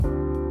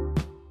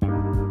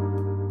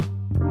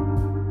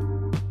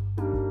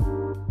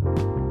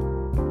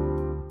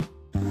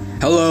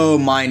Hello,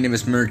 my name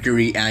is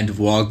Mercury and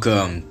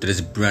welcome to this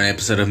brand new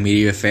episode of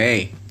Media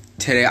FA.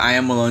 Today I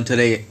am alone.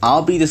 Today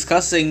I'll be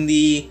discussing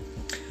the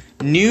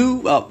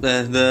new,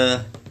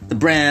 the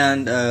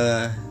brand,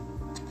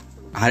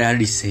 how do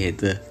you say it?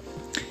 The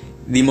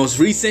most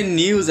recent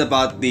news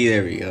about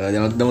the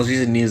most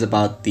recent news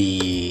about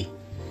the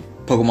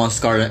Pokémon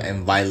Scarlet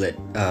and Violet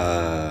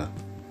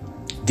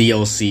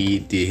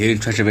DLC, the Hidden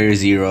Treasure Area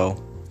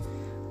Zero.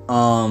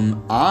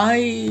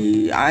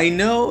 I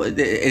know it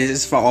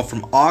is all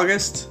from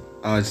August.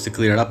 Just to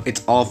clear it up,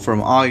 it's all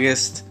from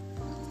August.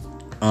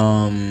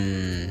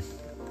 For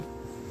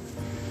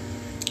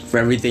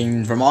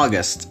everything from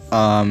August.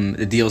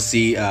 The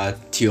DLC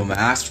Teal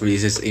Mask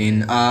releases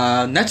in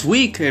next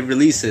week. It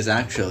releases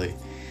actually,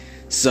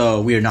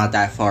 so we are not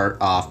that far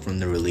off from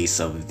the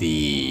release of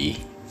the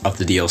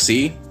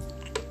DLC.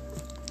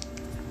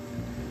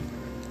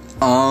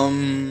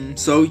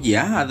 So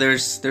yeah,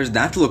 there's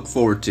that to look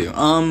forward to.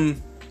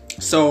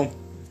 So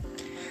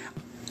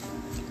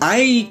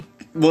I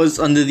was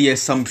under the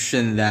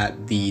assumption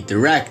that the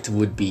Direct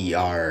would be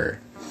our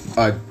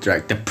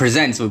the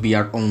Presents would be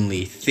our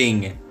only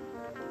thing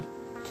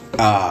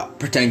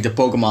pertaining to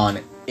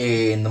Pokemon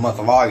in the month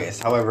of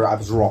August. However, I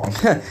was wrong.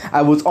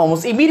 I was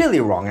almost immediately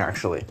wrong,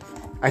 actually.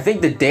 I think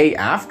the day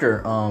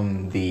after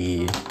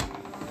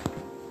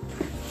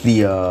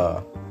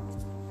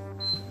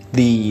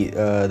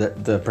the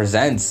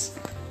Presents,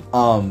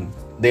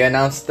 they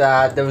announced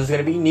that there was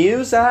gonna be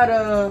news that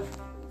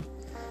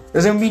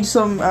there's gonna be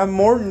some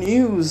more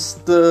news.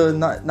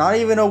 Not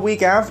even a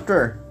week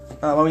after.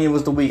 I mean, it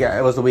was the week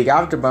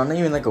after, but not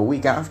even like a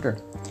week after.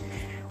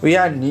 We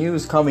had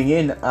news coming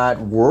in at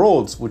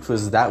Worlds, which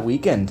was that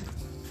weekend.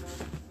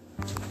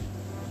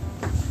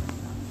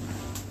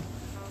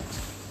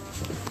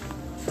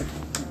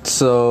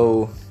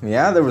 So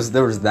yeah, there was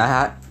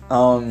that.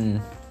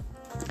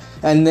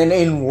 And then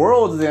in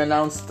Worlds, they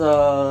announced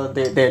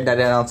they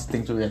announced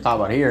things we're gonna talk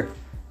about here.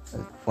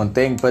 One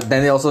thing, but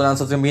then they also announced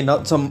there's gonna be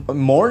some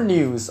more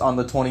news on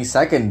the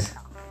 22nd.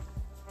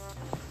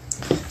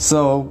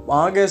 So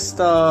August,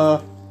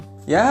 yeah,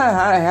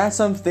 I had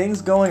some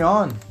things going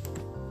on.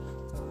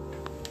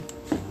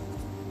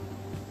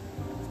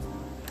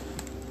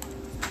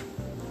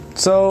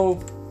 So,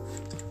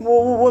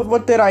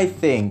 what did I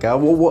think? What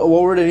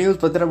were the news?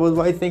 What did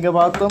I think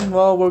about them?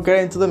 Well, we'll get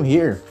into them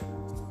here.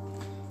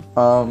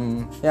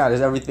 Yeah,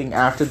 there's everything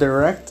after the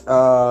Direct.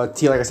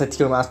 Like I said,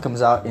 Teal Mask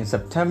comes out in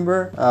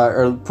September,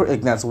 or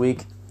like next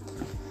week.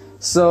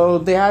 So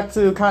they had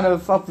to kind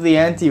of up the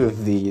ante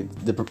with the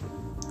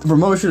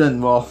promotion,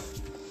 and well,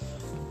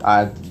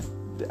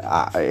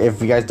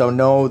 if you guys don't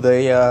know,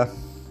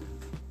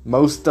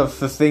 most of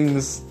the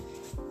things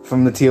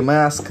from the Teal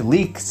Mask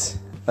leaked,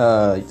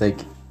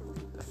 like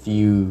a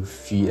few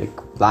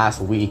like last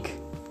week,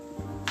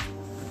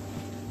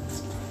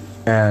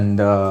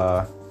 and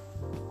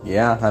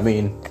yeah, I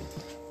mean,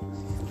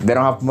 they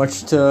don't have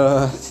much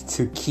to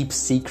keep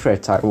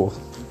secret. I will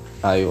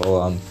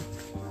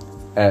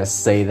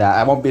say that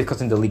I won't be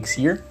discussing the leaks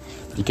here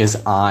because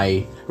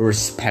I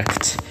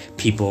respect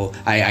people.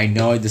 I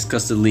know I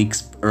discussed the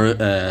leaks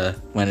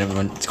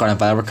when Scarlet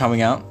Violet were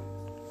coming out.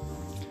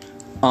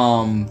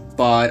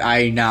 But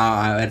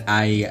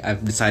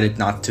I've decided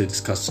not to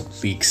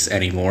discuss leaks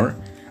anymore.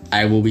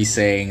 I will be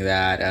saying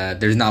that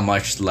there's not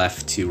much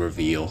left to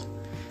reveal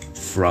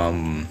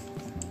from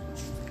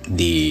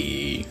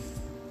the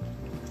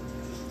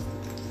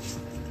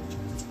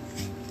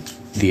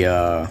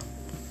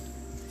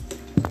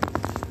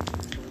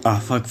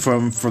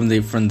from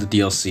the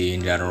DLC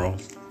in general.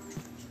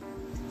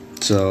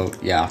 So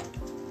yeah,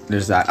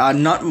 there's that.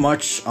 Not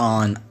much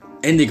on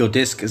Indigo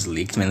Disc is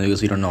leaked, mainly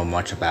because we don't know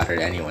much about it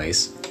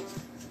anyways.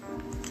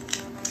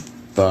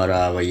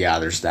 But yeah,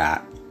 there's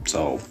that.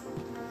 So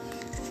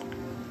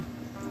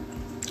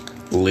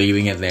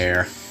leaving it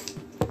there.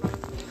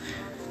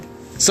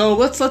 So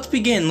let's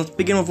begin. Let's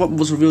begin with what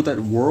was revealed at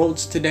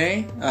Worlds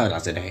today.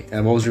 Not today.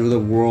 What was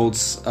revealed at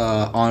Worlds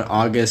on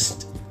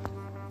August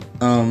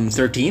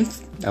 13th.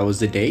 That was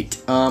the date.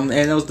 And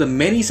that was the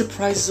many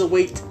surprises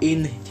await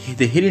in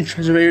the Hidden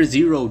Treasure Area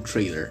Zero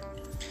trailer.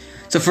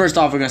 So first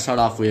off, we're gonna start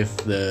off with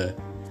the,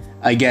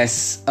 I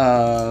guess,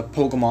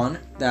 Pokemon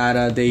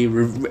that they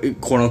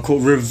quote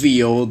unquote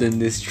revealed in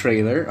this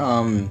trailer.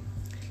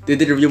 They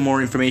did reveal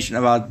more information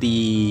about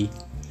the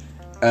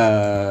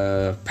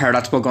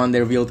Paradox Pokemon they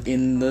revealed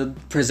in the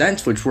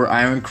Presents, which were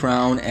Iron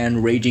Crown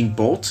and Raging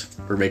Bolt,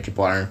 or Raging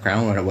Bolt, Iron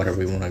Crown, whatever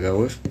we want to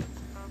go with.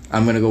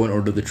 I'm gonna go in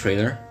order of the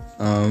trailer.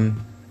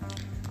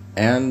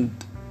 And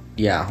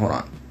yeah, hold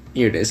on.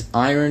 Here it is,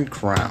 Iron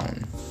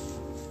Crown.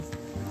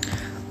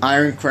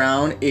 Iron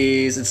Crown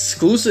is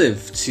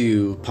exclusive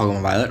to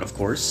Pokémon Violet, of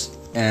course,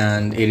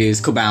 and it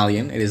is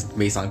Cobalion. It is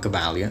based on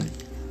Cobalion.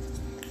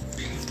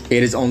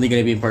 It is only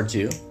going to be in Part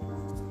 2.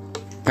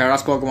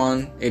 Paradox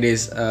Pokemon, it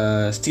is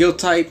Steel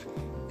type,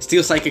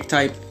 Steel Psychic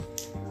type.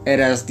 It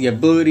has the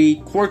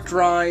ability Quark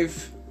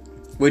Drive,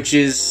 which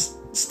is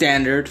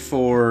standard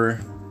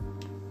for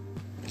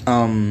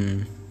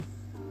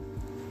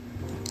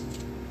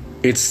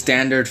It's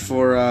standard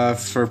for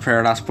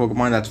Paradox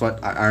Pokemon. That's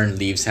what Iron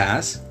Leaves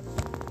has.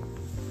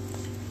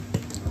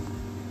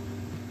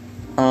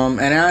 And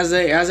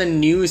it has a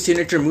new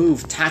signature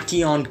move,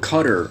 Tachyon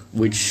Cutter,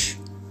 which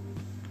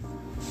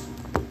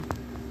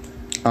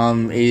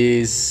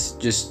is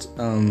just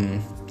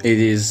it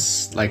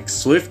is like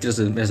swift as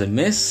a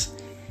miss,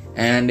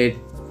 and it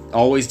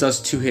always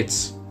does 2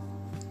 hits.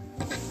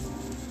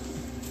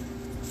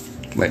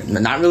 But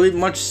not really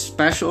much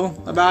special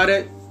about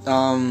it.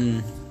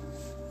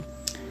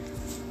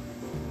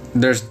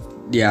 There's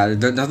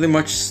nothing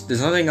much.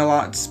 There's nothing a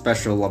lot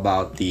special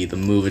about the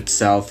move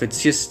itself.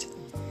 It's just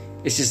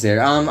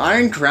there.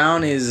 Iron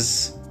Crown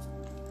is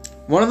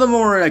one of the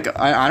more, like,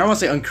 I don't want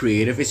to say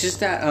uncreative. It's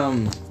just that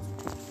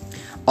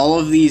all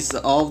of the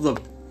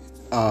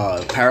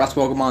Paradox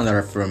Pokemon that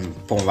are from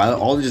Pokemon Violet,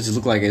 all they just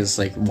look like it's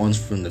like ones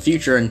from the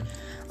future. And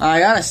I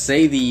gotta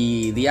say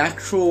the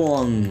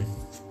actual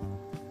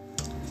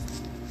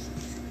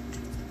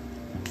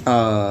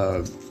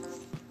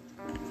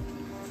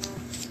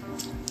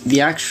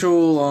the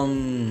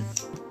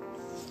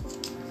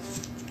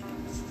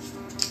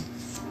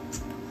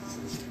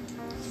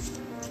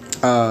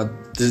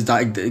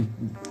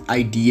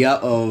idea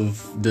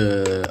of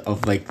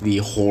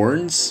the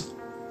horns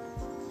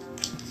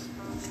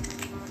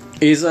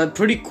is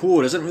pretty cool.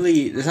 There's not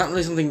really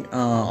something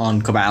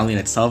on Cobalion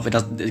itself.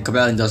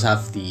 Cobalion does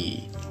have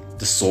the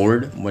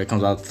sword when it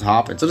comes out the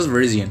top, and so does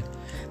Virizion.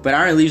 But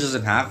Iron Leaves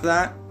doesn't have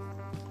that.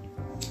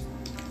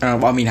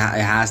 It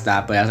has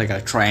that, but it has like a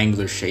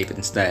triangular shape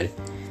instead.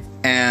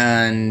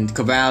 And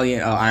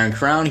Cobalion, Iron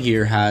Crown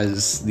here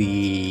has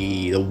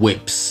the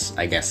whips.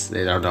 I guess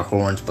they are the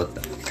horns, but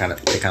they kind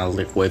of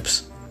like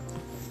whips.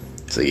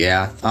 So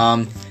yeah.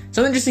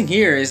 Something interesting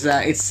here is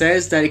that it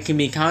says that it can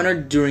be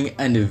encountered during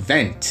an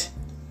event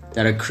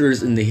that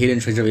occurs in the Hidden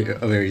Treasure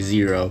of Area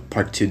Zero,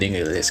 Part 2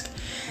 Dingo Disc.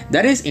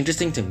 That is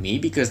interesting to me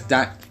because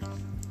that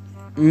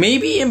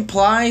maybe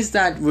implies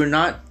that we're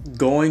not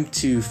going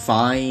to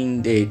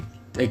find it.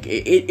 Like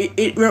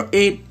it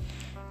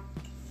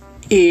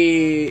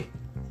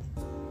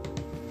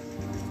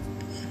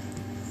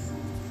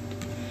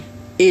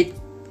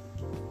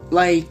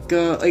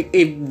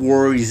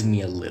worries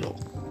me a little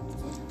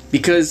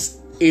because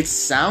it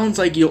sounds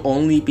like you'll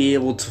only be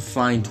able to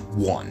find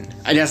one,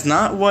 and that's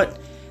not what.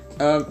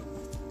 I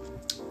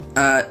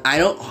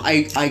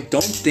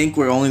don't think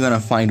we're only gonna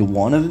find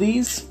one of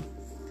these.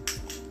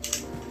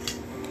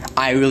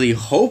 I really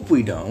hope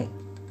we don't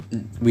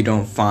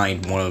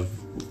find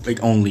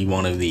only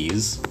one of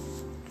these,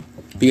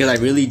 because I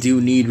really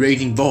do need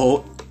Raging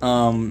Bolt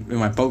in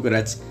my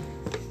Pokédex.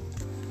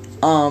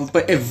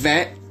 But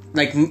event,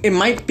 like, it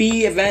might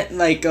be event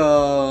like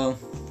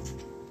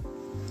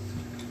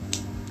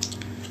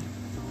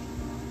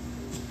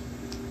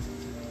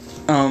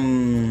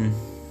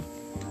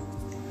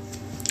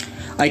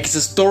like it's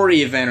a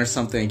story event or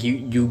something.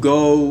 You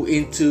go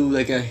into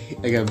like a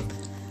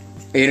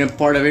in a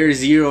part of Area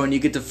Zero and you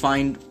get to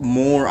find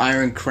more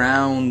Iron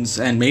Crowns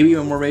and maybe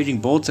even more Raging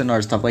Bolts and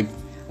other stuff like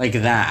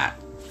that.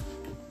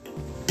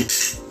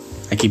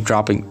 I keep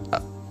dropping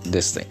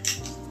this thing,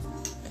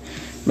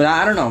 but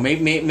I don't know.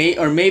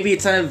 Maybe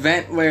it's an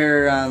event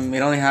where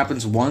it only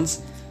happens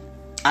once.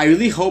 I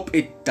really hope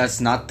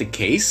that's not the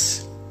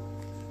case,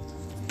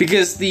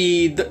 because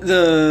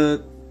because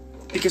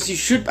you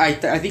should. I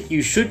think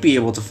you should be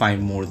able to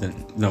find more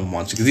than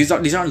once, because these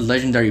aren't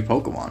legendary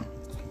Pokemon.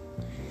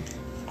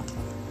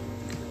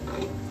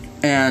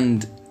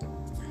 And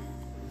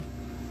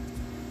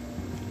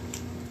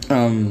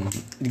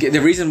the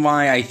reason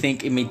why I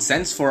think it made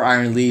sense for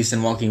Iron Leaves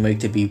and Walking Lake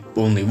to be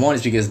only one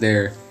is because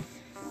they're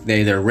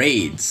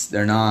raids.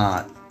 They're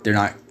not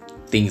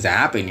things that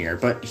happen here.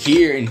 But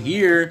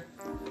here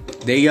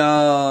they're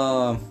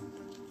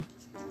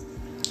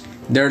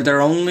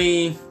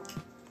only.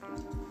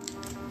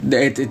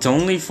 It's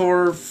only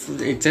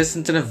it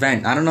isn't an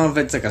event. I don't know if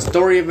it's like a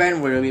story event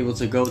where you'll be able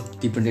to go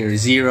deeper into Area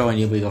Zero and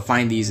you'll be able to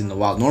find these in the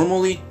wild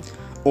normally,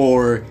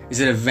 or is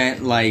it an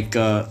event like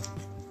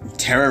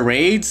Terra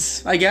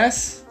Raids, I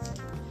guess,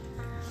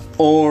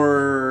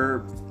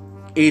 or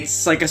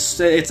it's like a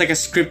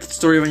scripted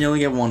story when you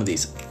only get one of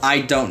these.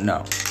 I don't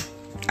know.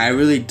 I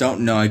really don't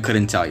know. I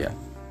couldn't tell you.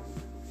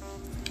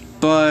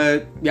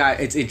 But yeah,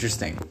 it's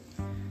interesting.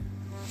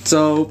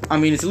 So, I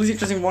mean, it's at least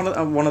interesting one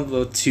of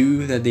the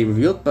two that they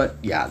revealed, but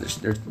yeah,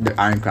 the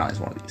Iron Crown is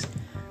one of these.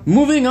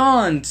 Moving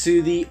on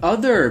to the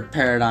other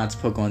Paradox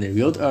Pokemon they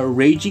revealed,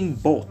 Raging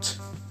Bolt.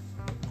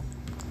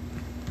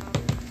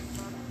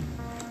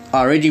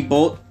 Raging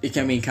Bolt, it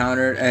can be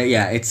encountered.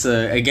 It's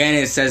again,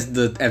 it says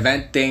the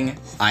event thing.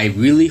 I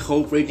really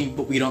hope Raging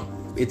Bolt,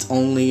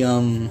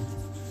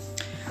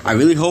 I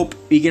really hope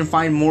we can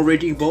find more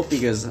Raging Bolt,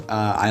 because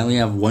I only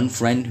have one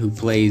friend who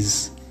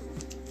plays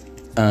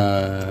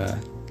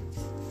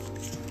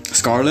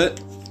Scarlet.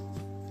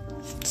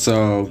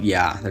 So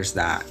yeah, there's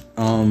that.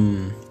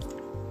 Man,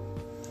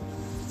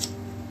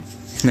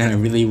 I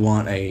really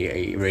want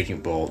a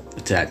Raging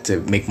Bolt to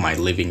make my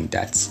living.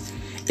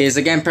 is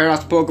again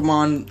Paradox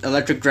Pokemon,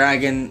 Electric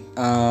Dragon,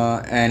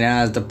 and it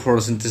has the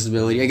photosynthesis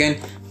ability. Again,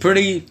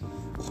 pretty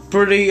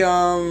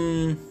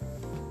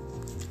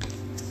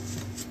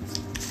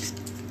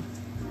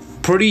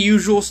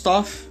usual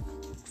stuff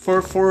for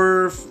a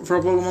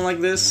Pokemon like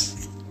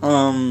this.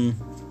 So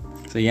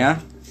yeah.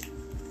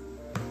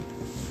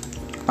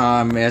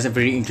 It has a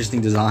pretty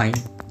interesting design.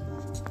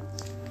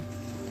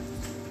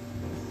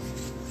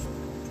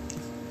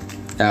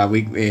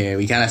 We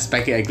kind of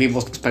speculate.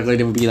 People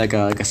speculated it would be like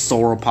a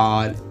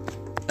sauropod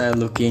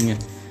looking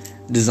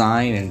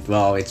design, and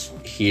well,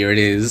 here it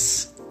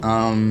is.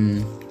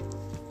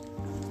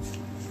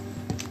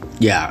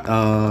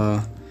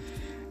 Yeah.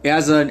 It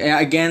has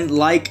again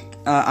like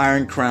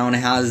Iron Crown. It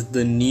has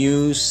a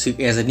new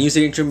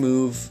signature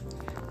move,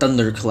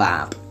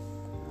 Thunderclap,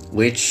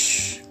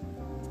 which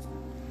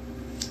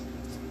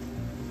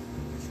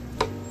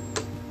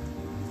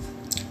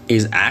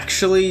is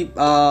actually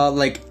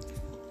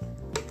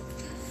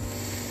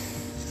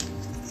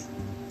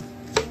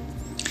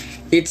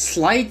it's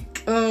like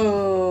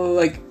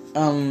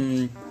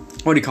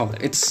what do you call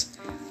it? It's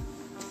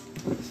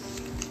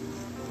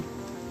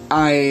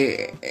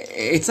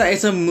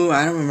a move.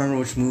 I don't remember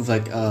which move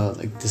like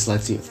this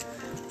lets you.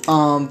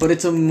 But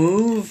it's a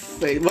move.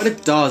 What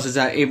it does is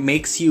that it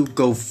makes you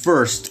go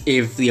first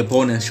if the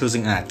opponent is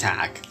choosing an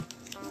attack.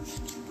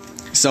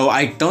 So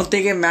I don't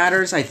think it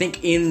matters. I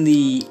think in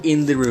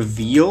the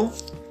reveal,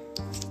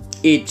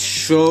 it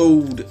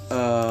showed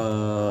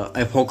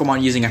a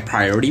Pokemon using a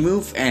priority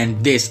move,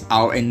 and this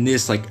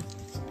like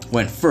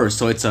went first.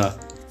 So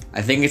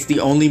I think it's the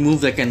only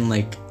move that can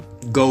like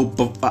go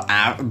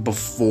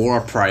before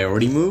a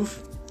priority move.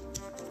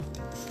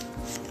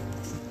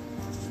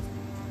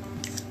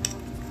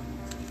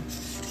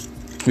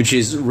 Which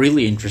is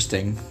really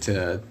interesting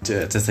to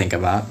think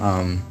about.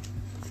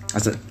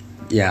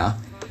 Yeah.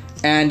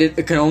 And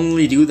it can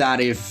only do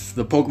that if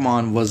the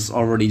Pokemon was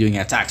already doing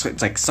an attack. So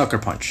it's like Sucker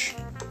Punch.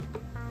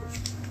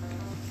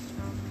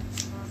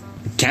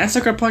 Can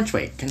Sucker Punch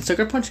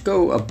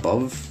go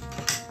above?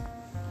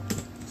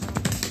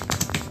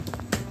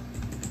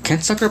 Can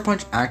Sucker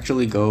Punch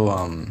actually go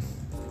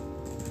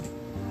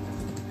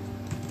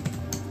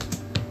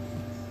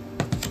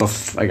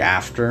like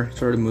after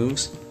sort of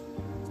moves?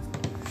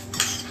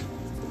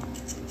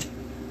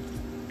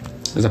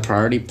 There's a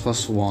priority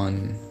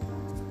 +1.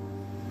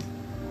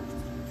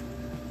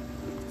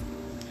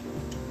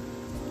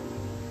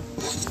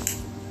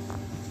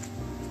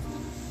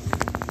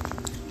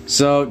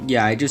 So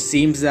yeah, it just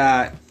seems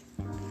that.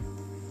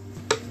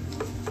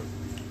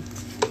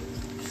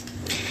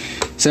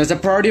 So it's a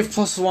priority of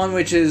 +1,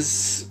 which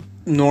is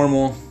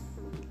normal.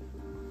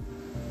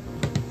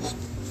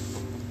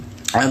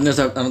 I don't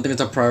think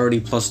it's a priority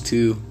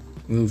 +2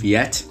 move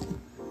yet.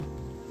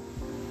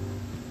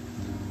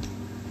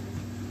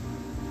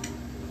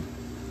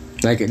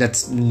 Like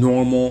that's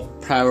normal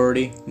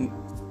priority.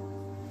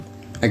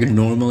 Like a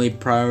normally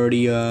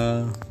priority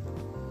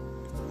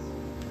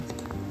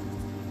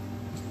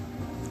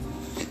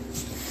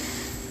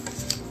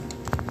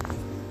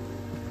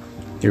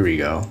Here we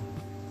go.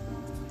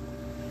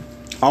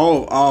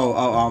 Oh,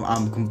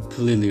 I'm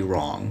completely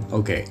wrong.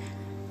 Okay.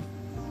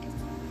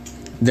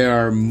 There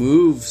are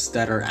moves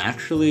that are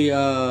actually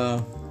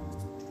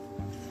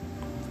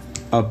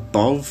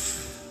above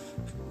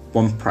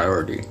 1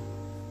 priority.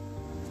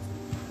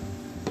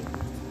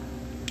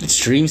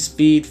 Extreme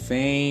Speed,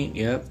 Feint,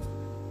 yep.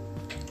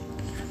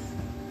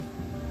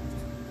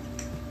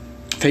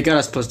 Fake Out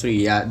has +3,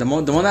 yeah. The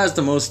one that has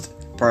the most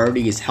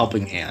priority is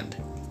Helping Hand,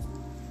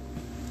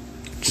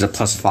 which is a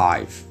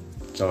 +5.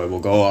 So it will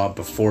go up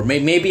before,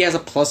 maybe as a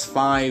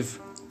 +5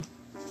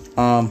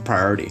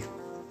 priority.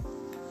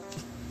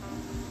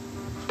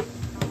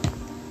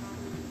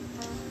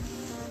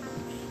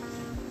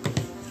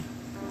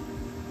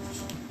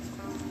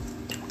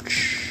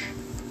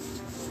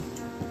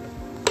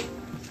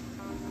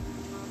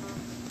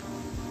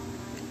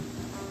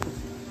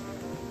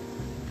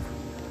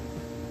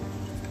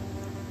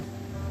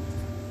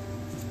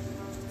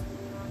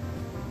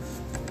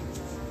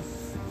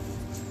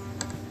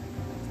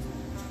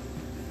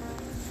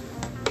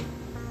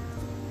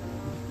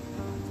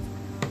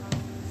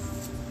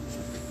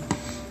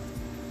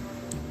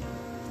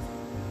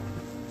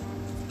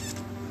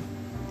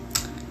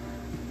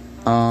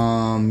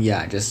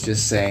 Yeah, just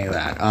saying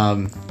that.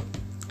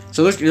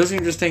 So it looks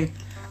interesting.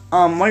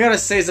 What I gotta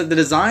say is that the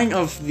design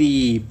of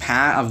the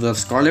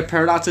Scarlet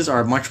Paradoxes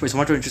are much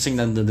more interesting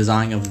than the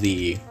design of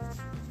the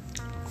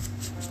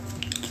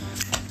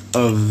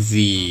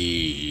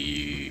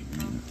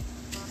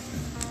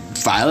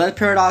Violet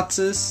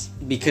Paradoxes,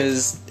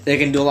 because they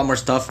can do a lot more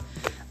stuff.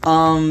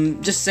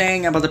 Just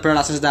saying about the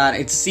Paradoxes that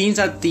it seems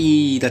that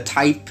the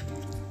type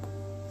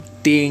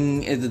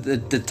thing,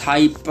 the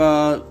type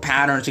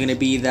patterns are gonna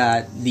be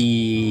that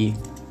the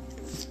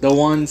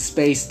ones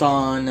based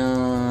on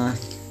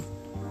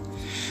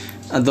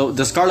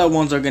the Scarlet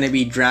ones are gonna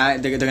be they're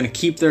gonna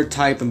keep their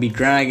type and be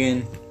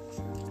Dragon,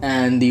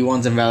 and the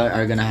ones in Violet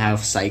are gonna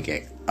have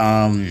Psychic.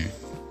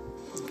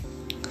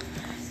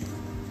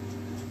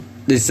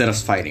 instead of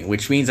fighting,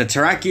 which means that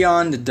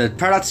Terrakion, the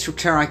Paradox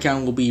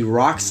Terrakion will be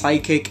Rock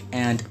Psychic,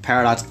 and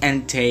Paradox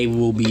Entei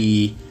will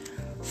be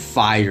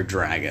Fire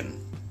Dragon.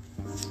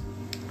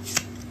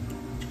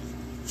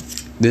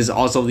 This is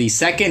also the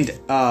second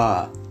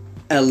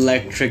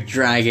Electric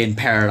Dragon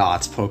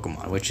Paradox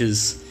Pokemon, which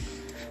is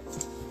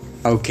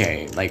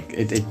okay. Like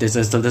this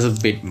is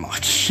a bit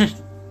much.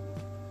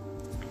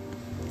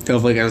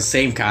 Of like the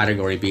same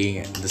category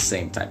being the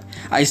same type.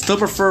 I still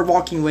prefer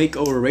Walking Wake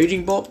over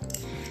Raging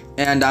Bolt,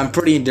 and I'm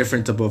pretty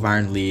indifferent to both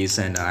Iron Leaves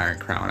and Iron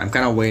Crown. I'm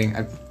kind of waiting.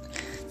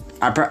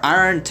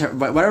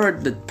 Whatever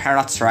the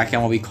Paradox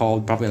Terrakion will be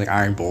called, probably like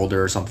Iron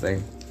Boulder or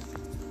something.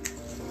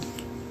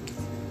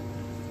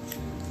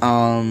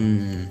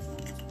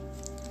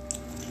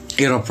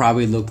 It'll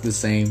probably look the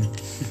same.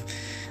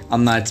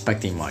 I'm not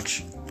expecting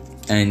much.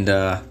 And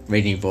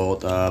Raging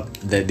Bolt,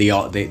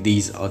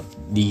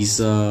 these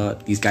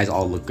guys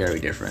all look very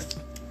different.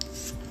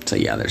 So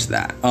yeah, there's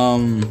that.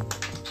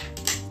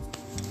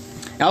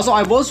 Also,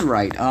 I was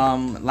right.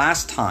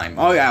 Last time.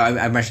 Oh yeah,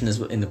 I mentioned this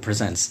in the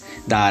presents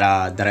that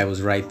I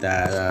was right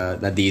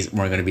that these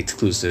weren't gonna be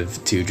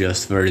exclusive to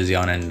just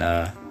Virizion and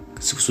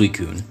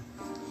Suicune.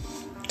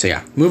 So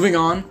yeah, moving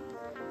on.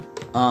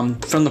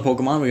 From the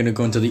Pokemon, we're gonna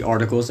go into the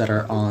articles that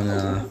are on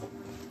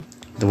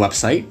the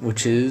website,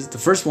 which is the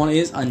first one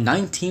is a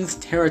 19th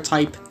Terra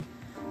type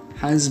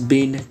has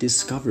been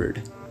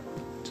discovered.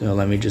 So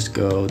let me just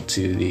go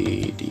to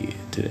the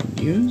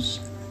news.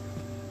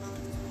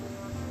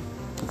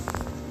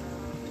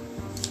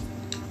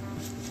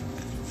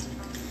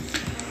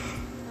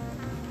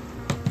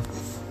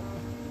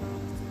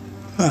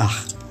 All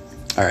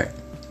right.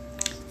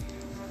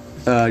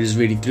 Just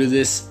reading through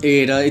this.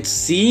 It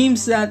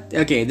seems that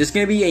there's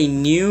gonna be a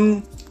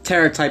new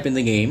Terra type in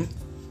the game.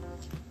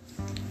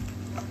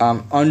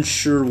 I'm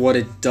unsure what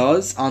it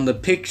does. On the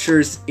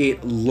pictures,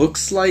 it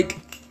looks like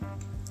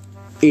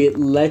it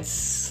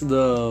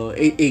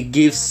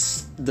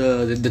gives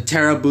the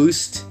Terra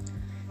boost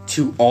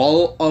to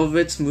all of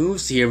its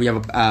moves. Here we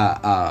have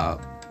a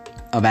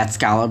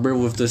Excalibur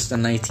with just a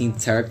 19th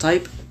Terra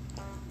type.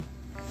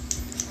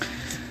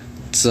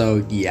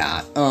 So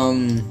yeah,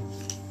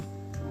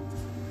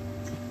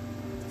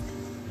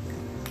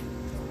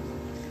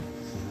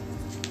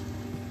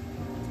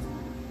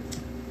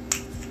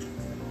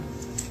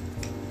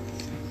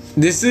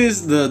 This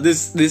is the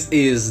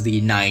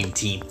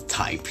 19th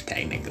type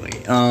technically.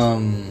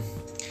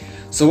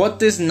 So what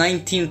this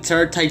 19th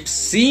Terra type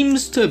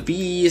seems to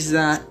be is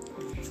that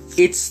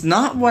it's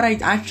not what I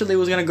actually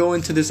was gonna go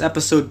into this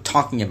episode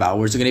talking about,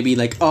 where it's gonna be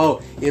like,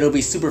 oh, it'll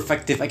be super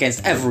effective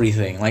against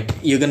everything. Like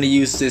you're gonna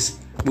use this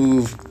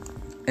move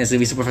and it's gonna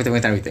be super effective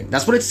against everything.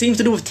 That's what it seems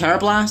to do with Terra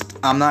Blast.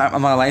 I'm not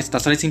lying.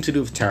 That's what it seems to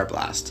do with Terra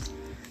Blast.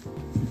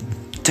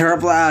 Terra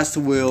Blast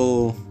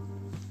will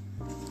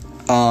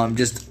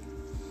just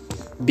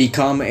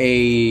become like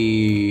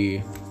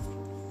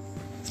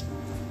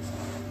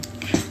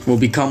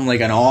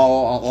an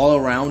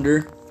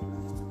all-arounder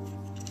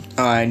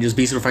and just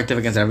be super effective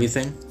against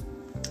everything.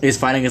 It's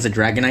fighting against a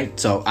Dragonite,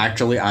 so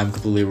actually I'm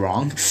completely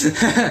wrong.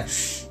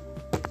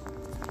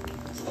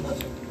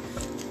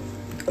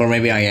 Or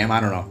maybe I am,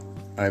 I don't know.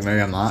 Or maybe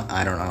I'm not,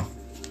 I don't know.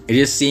 It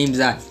just seems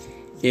that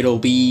it'll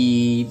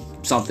be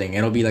something.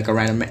 It'll be like a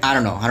random, I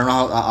don't know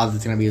how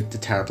it's gonna be with the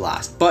Terra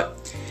Blast. But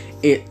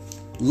it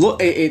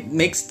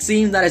makes it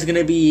seem that it's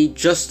gonna be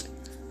just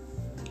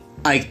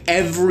like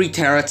every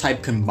Terra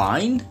type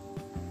combined.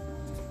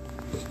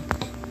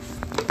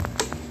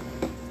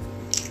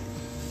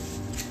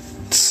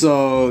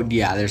 So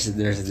yeah, there's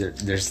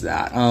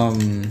that.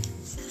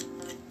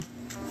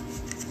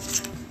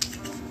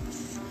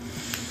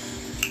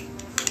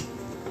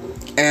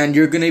 And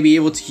you're gonna be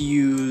able to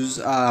use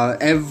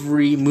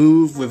every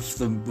move with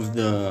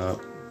the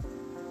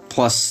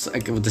plus,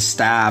 like, with the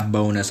stab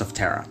bonus of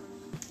Terra,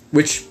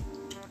 which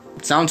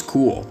sounds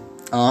cool.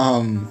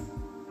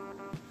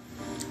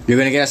 You're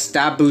gonna get a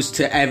stab boost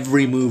to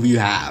every move you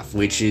have,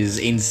 which is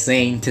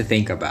insane to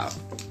think about.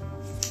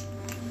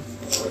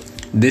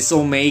 This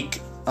will make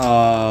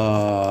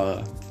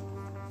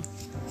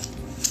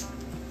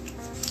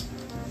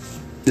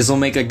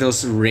like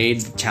those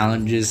raid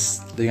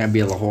challenges, they're gonna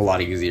be a whole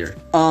lot easier.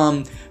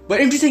 But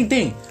interesting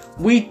thing,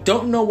 we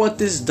don't know what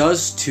this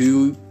does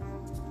to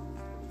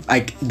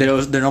like the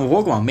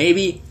normal Pokemon.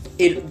 Maybe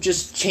it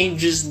just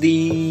changes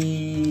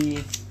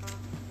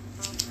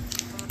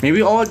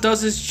maybe all it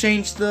does is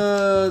change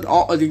the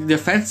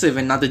defensive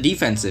and not the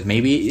defensive.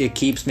 Maybe it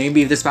keeps,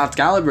 maybe if this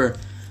Excalibur,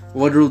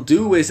 what it'll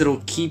do is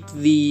it'll keep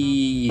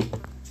the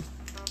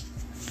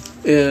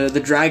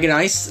Dragon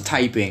Ice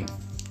typing.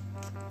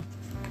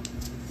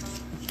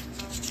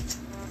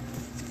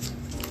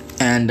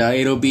 And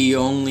it'll be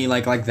only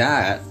like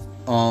that.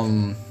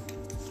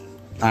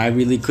 I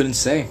really couldn't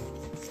say.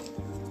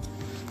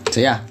 So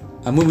yeah,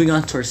 moving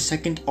on to our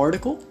second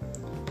article,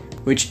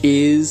 which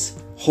is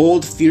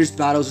hold fierce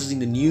battles using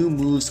the new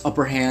moves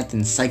Upper Hand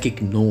and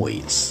Psychic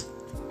Noise.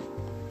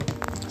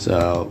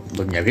 So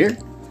looking up here,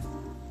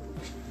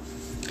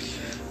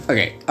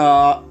 Okay,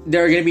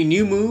 there are gonna be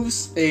new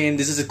moves, and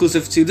this is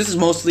exclusive to. This is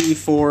mostly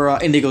for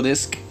Indigo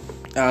Disc.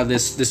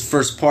 This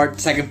first part,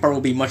 second part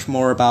will be much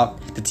more about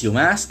the Teal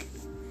Mask.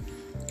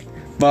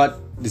 But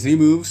there's new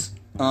moves.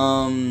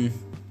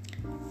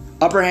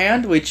 Upper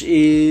Hand, which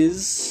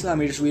is, let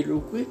me just read it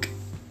real quick.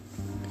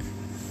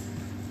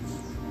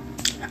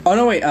 Oh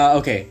no, wait.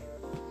 Okay,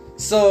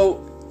 so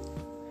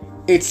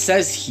it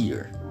says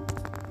here.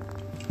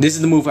 This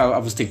is the move I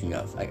was thinking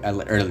of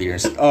earlier.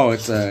 Oh,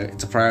 it's a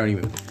priority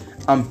move.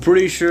 I'm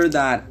pretty sure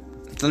that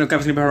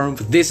Thunderclap is gonna be a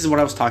priority move. This is what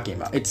I was talking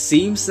about. It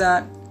seems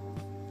that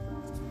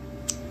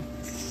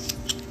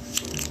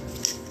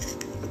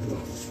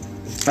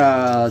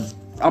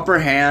Upper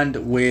Hand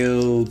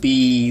will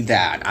be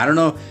that. I don't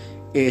know.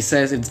 It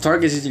says if the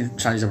target is using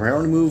Chinese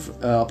priority move,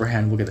 Upper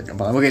Hand will get the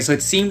jump on. Okay, so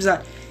it seems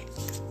that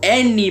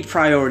any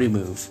priority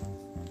move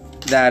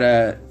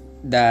that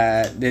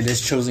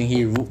is chosen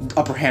here,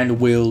 Upper Hand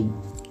will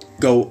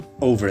go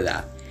over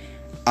that.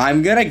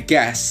 I'm gonna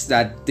guess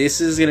that this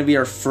is gonna be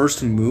our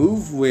first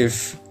move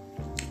with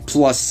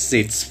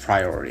 +6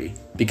 priority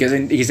because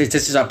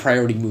this is a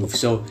priority move.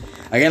 So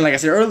again, like I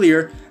said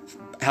earlier,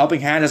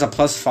 Helping Hand has a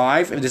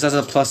 +5. If this has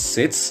a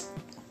 +6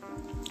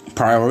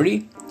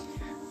 priority,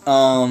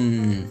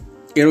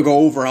 it'll go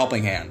over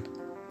Helping Hand,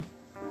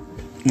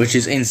 which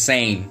is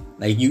insane.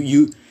 Like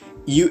you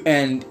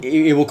and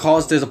it will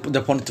cause the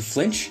opponent to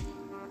flinch.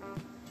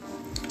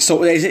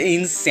 So it's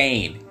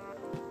insane.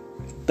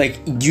 Like,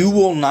 you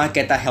will not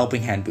get that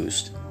Helping Hand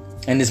boost.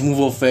 And this move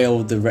will fail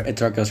with the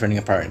Dark running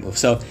a priority move.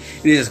 So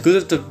it is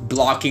exclusive to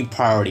blocking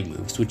priority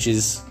moves, which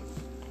is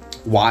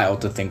wild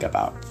to think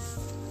about.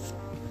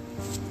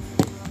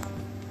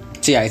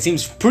 So yeah, it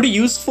seems pretty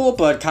useful,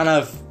 but kind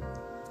of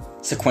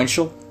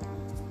sequential.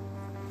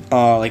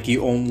 Like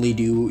you only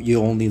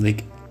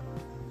like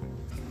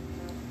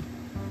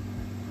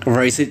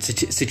very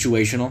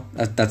situational.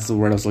 That's the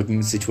word I was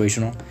looking for,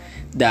 situational.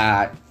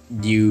 That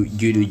you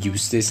do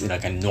use this in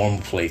like a normal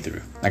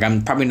playthrough. Like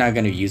I'm probably not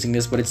gonna be using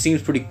this, but it seems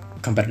pretty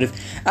competitive.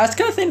 It's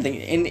kind of the same thing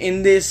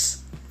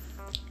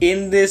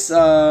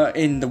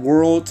in the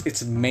world.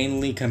 It's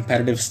mainly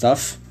competitive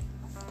stuff.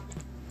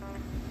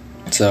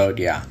 So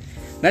yeah,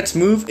 next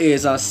move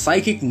is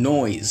Psychic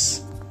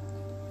Noise.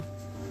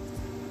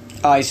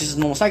 It's just a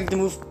normal psychic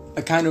move,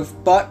 kind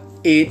of, but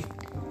it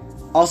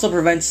also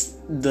prevents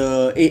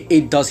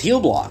it does heal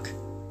block.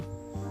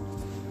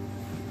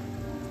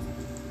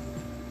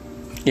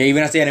 Yeah,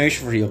 even has the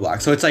animation for heal block.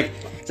 So it's a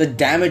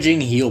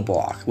damaging heal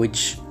block,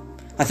 which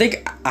I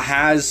think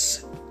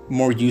has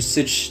more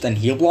usage than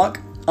heal block.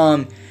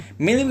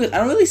 Mainly because I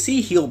don't really see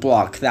heal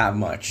block that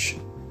much.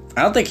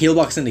 I don't think heal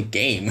block's in the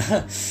game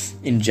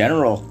in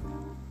general.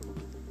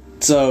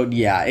 So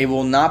yeah, it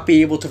will not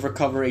be able to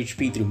recover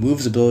HP through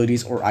moves,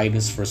 abilities, or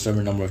items for a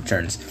certain number of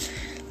turns.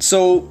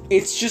 So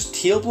it's just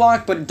heal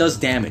block, but it does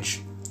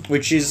damage,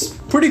 which is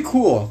pretty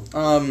cool.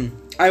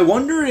 I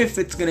wonder if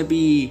it's gonna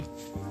be,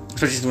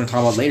 especially since we're gonna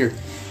talk about later,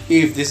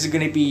 if this is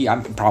gonna be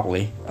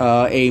probably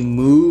a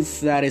move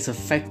that is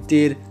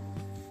affected,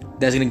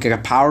 that's gonna get a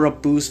power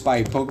up boost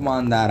by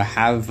Pokemon that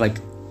have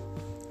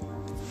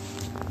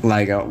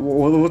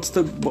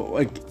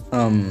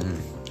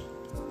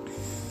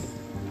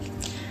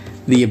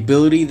the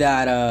ability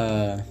that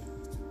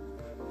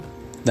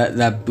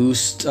that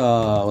boost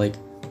like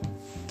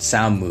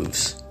sound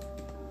moves.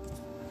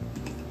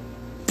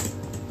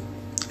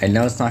 I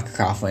know it's not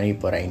Cacophony,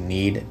 but I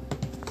need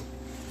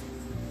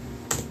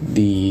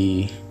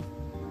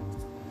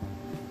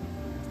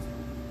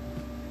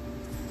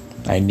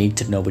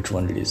to know which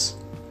one it is.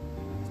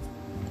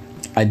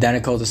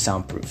 Identical to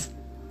Soundproof.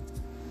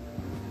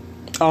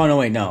 Oh no,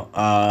 wait, no.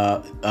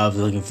 I was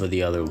looking for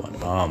the other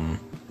one.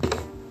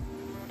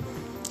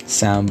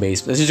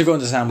 Sound-based. Let's just go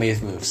into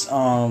sound-based moves.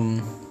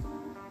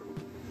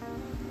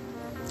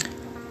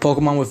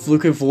 Pokemon with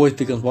Liquid Voice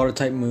becomes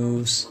Water-type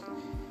moves.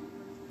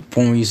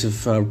 Former use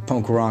of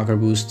Punk Rock are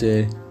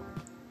boosted.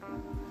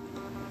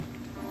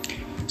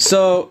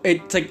 So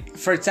it's like,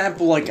 for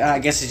example, like I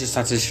guess it's just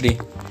toxicity.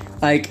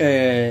 Like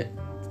if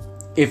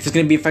it's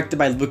gonna be affected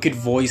by Liquid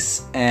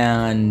Voice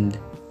and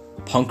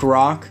Punk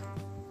Rock,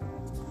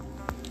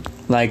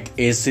 like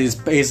is this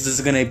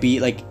gonna be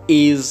like,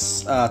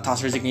 is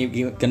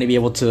Toxicity gonna be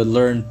able to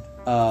learn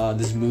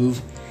this move,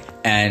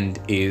 and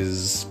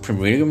is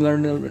Primarina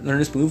gonna learn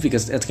this move,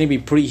 because it's gonna be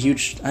pretty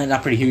huge,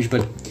 not pretty huge,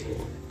 but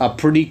a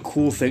pretty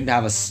cool thing to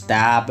have a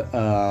stab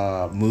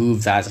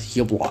move that's a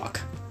heal block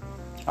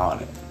on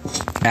it.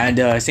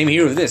 And same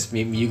here with this.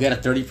 You get a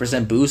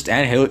 30% boost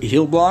and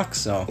heal block,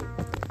 so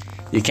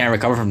you can't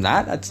recover from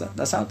that.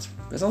 That sounds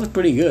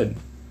pretty good.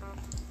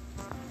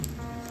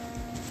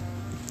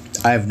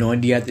 I have no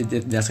idea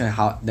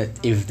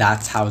if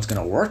that's how it's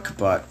gonna work,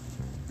 but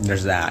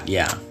there's that.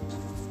 Yeah.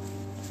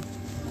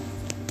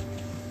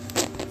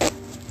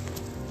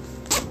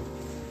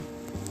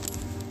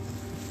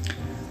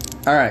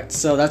 All right,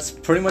 so that's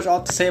pretty much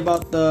all to say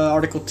about the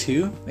Article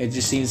 2. It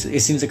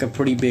seems like a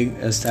pretty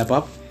big step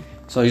up.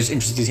 So I'm just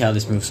interested to see how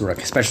this moves work,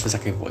 especially the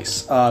second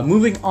voice.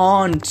 Moving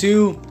on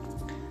to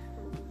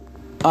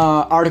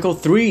Article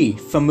 3.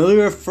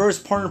 Familiar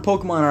first partner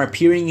Pokemon are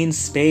appearing in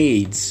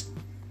spades.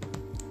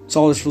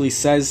 So all this really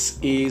says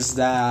is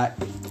that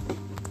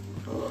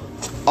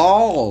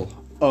all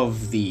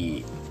of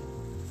the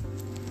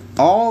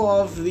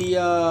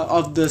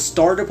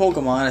starter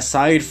Pokemon,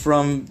 aside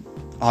from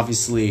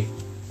obviously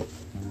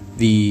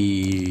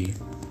the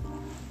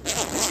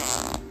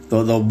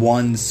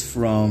ones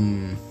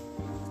from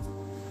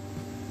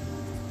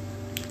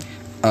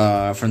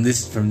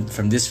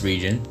this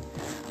region,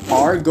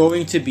 are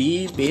going to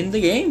be in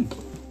the game,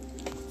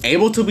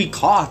 able to be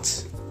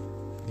caught.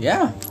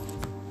 Yeah.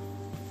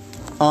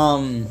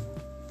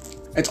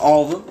 It's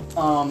all of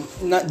them.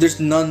 There's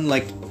none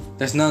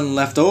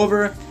left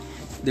over.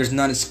 There's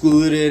none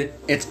excluded.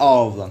 It's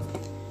all of them.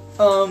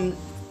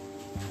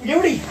 We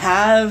already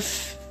have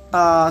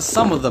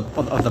some of the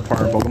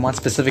partner Pokemon.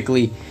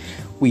 Specifically,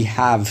 we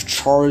have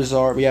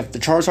Charizard. We have the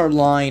Charizard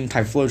line,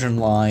 Typhlosion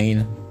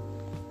line.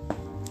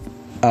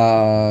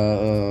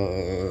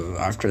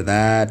 After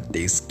that,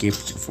 they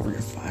skipped 4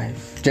 and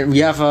 5. We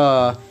have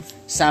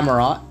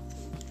Samurott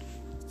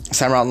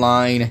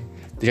line,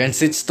 the Gen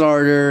 6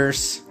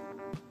 starters,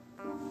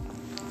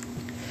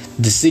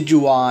 the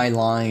Decidueye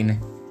line,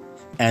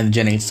 and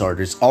Gen 8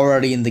 starters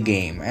already in the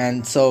game.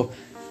 And so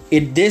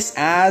this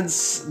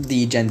adds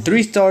the Gen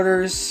 3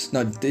 starters.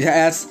 No, it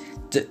adds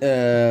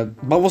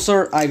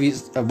Bulbasaur,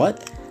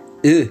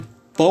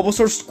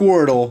 Bulbasaur,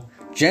 Squirtle,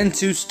 Gen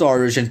 2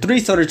 starters, Gen 3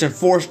 starters, Gen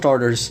 4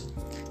 starters,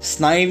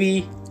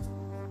 Snivy,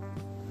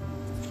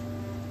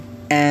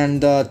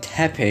 and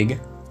Tepig.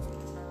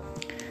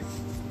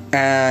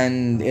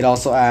 And it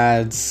also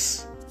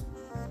adds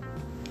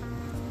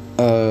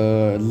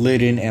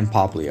Litten and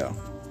Popplio.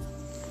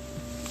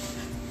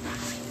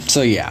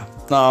 So yeah,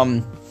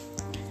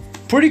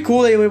 pretty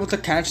cool that you were able to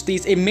catch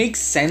these. It makes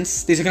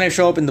sense. These are gonna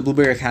show up in the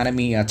Blueberry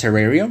Academy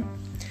terrarium.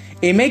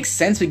 It makes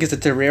sense because the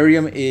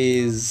terrarium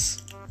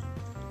is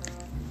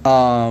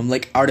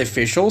like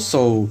artificial,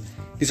 so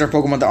these are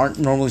Pokemon that aren't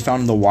normally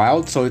found in the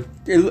wild. So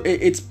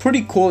it's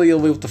pretty cool that you'll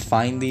be able to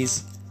find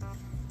these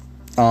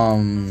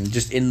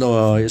just in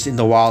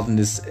the wild in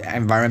this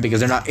environment, because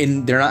they're not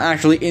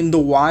actually in the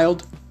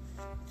wild.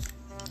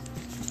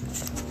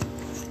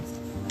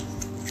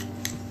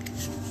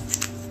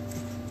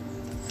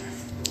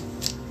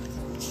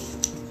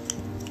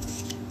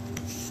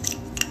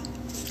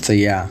 So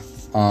yeah,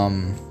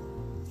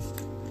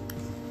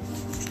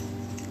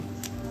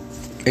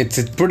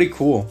 it's pretty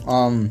cool.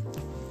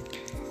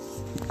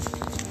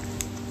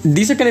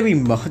 These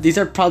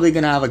are probably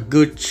gonna have a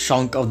good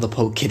chunk of the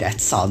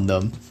Pokédex on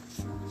them.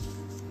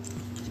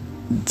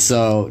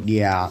 So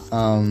yeah,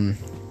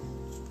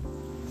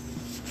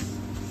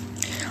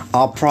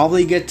 I'll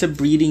probably get to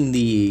breeding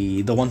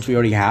the ones we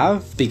already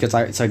have, because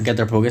I get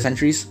their Poké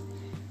entries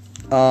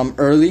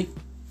early.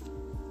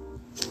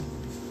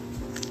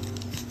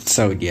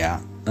 So yeah,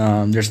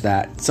 there's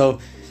that. So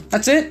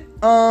that's it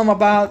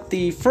about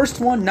the first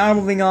one. Now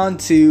moving on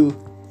to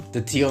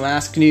the Teal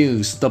Mask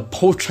news. The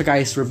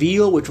Poltergeist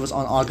reveal, which was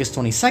on August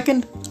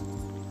 22nd.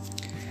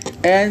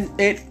 And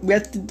we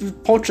had the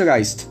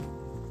Poltergeist.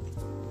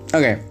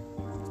 Okay.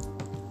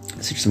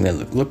 So just gonna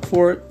look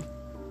for it.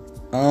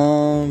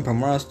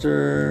 From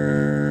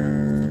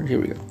roster. Here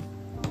we go.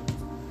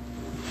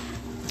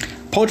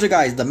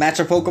 Poltergeist, the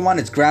matchup Pokemon,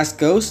 it's Grass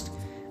Ghost.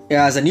 It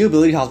has a new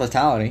ability,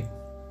 Hospitality.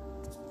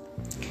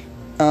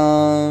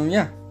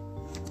 Yeah.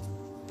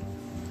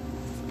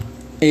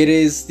 It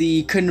is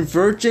the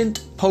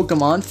convergent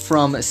Pokemon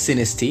from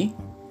Sinistea,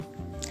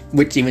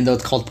 which, even though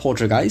it's called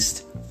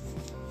Poltergeist.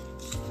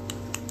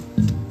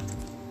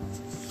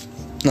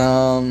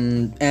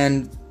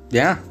 And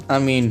yeah, I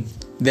mean,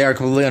 they are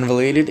completely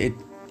unrelated.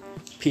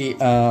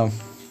 So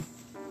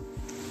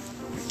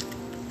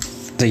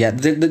yeah,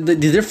 the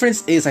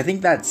difference is, I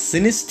think that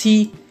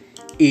Sinistea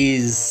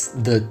is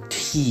the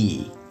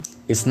tea.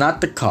 It's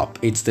not the cup.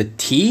 It's the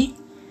tea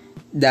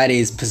that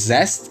is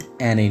possessed,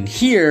 and in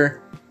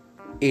here,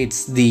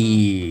 it's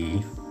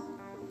the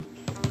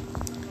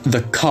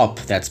cup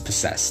that's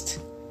possessed.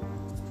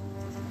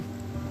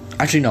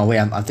 Actually, no, wait,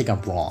 I think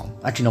I'm wrong.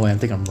 Actually, no, wait, I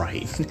think I'm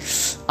right.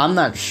 I'm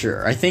not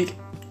sure. I think...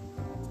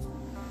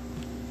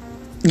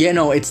 Yeah,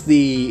 no, it's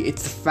the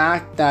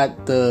fact that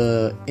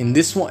in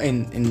this one,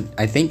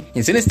 I think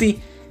in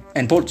Sinistea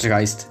and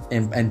Poltergeist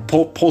and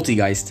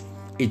Poltegeist,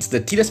 it's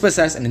the tea that's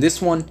possessed, and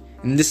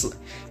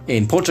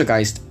in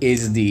Poltergeist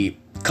is the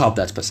cup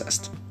that's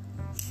possessed.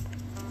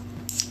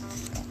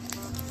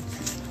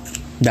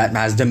 That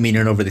has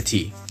dominion over the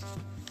tea.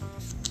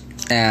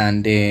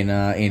 And in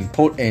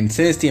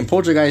Sinistea and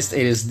Poltergeist,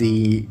 it is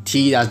the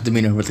tea that's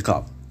dominion over the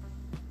cup.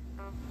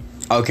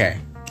 Okay,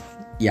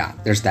 yeah,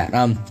 there's that.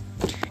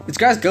 It's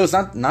Grass Ghost,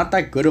 not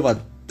that good of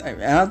a. I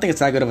don't think it's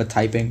that good of a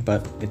typing,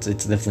 but it's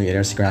definitely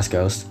there's Grass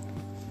Ghost.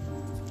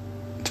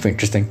 It's pretty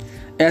interesting.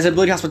 It has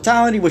ability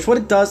Hospitality, which what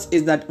it does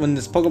is that when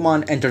this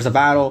Pokemon enters a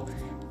battle,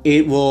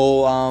 it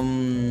will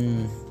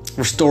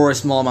restore a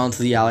small amount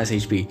to the allies'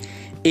 HP.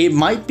 It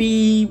might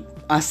be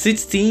a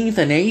 16th,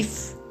 an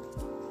 8th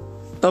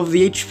of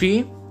the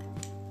HP.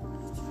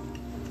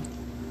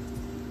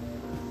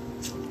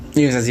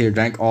 It says here,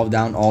 drank all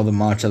down all the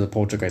matcha the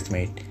poltergeist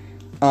made.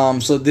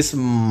 So this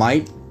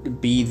might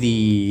be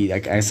the,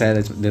 like I said,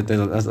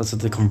 that's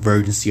what the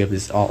convergency of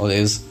this all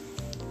is.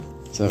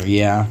 So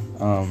yeah,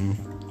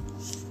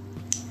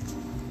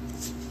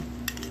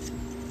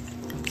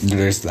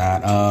 there's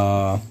that.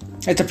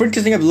 It's a pretty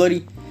interesting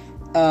ability.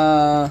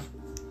 Yeah,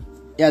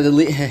 the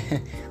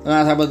I'm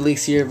not talking about the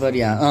leaks here, but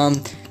yeah,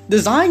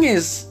 design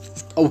is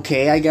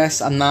okay, I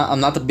guess. I'm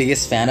not the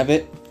biggest fan of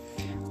it.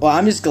 Well,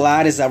 I'm just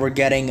glad is that we're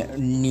getting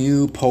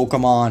new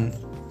Pokemon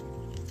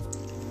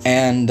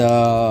and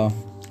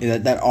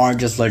that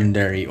aren't just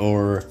legendary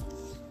or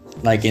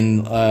like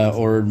in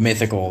or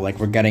mythical, like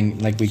we're getting,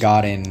 like we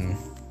got in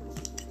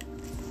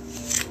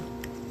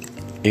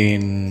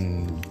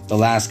the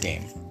last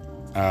game,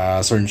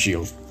 Sword and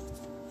Shield,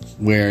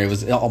 where it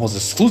was almost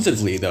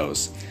exclusively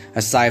those,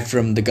 aside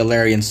from the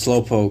Galarian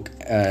Slowpoke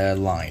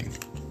line.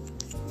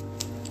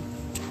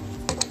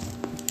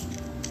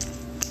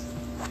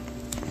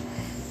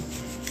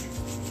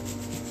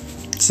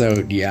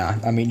 So yeah,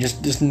 I mean,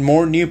 just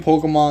more new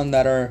Pokemon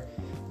that are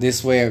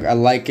this way. I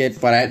like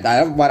it, but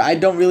what I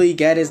don't really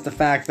get is the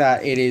fact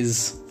that it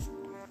is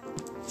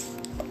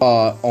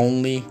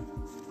only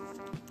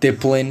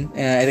Dipplin,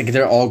 and I think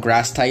they're all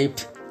grass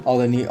typed. All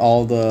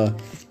the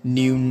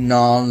new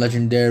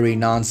non-legendary,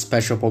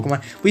 non-special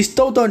Pokemon. We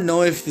still don't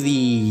know if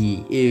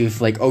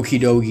like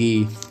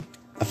Okidogi,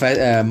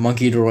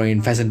 Monkey-Droid,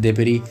 and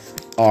Pheasantipity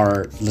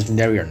are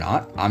legendary or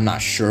not. I'm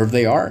not sure if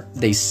they are.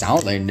 They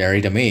sound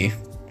legendary to me.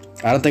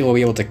 I don't think we'll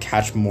be able to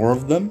catch more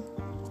of them,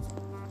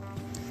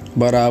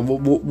 but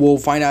we'll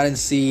find out and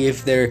see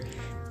if they're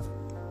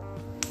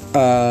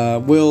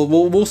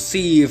we'll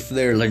see if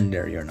they're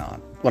legendary or not.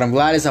 What I'm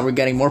glad is that we're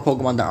getting more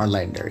Pokemon that aren't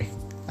legendary.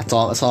 That's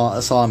all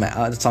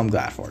I'm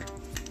glad for.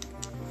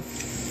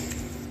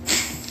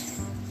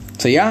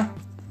 So yeah,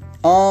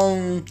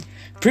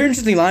 pretty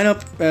interesting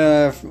lineup.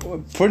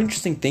 Pretty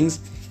interesting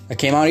things that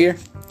came out here.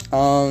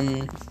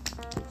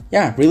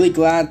 Yeah, really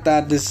glad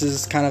that this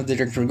is kind of the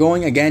direction we're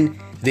going. Again,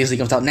 this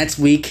comes out next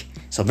week,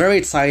 so very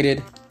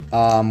excited.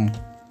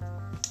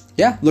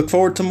 Yeah, look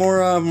forward to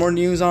more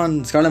news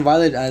on Scarlet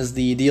Violet as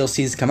the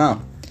DLCs come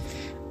out.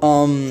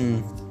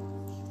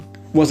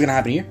 What's gonna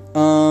happen here?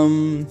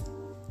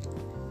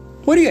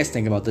 What do you guys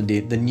think about the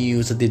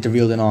news that they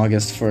revealed in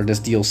August for this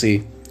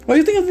DLC? What do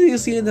you think of the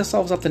DLC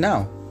themselves up to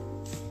now?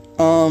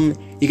 You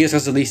can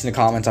discuss the least in the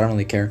comments. I don't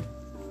really care.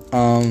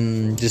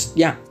 Just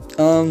yeah.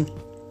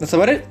 That's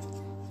about it.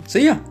 So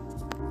yeah.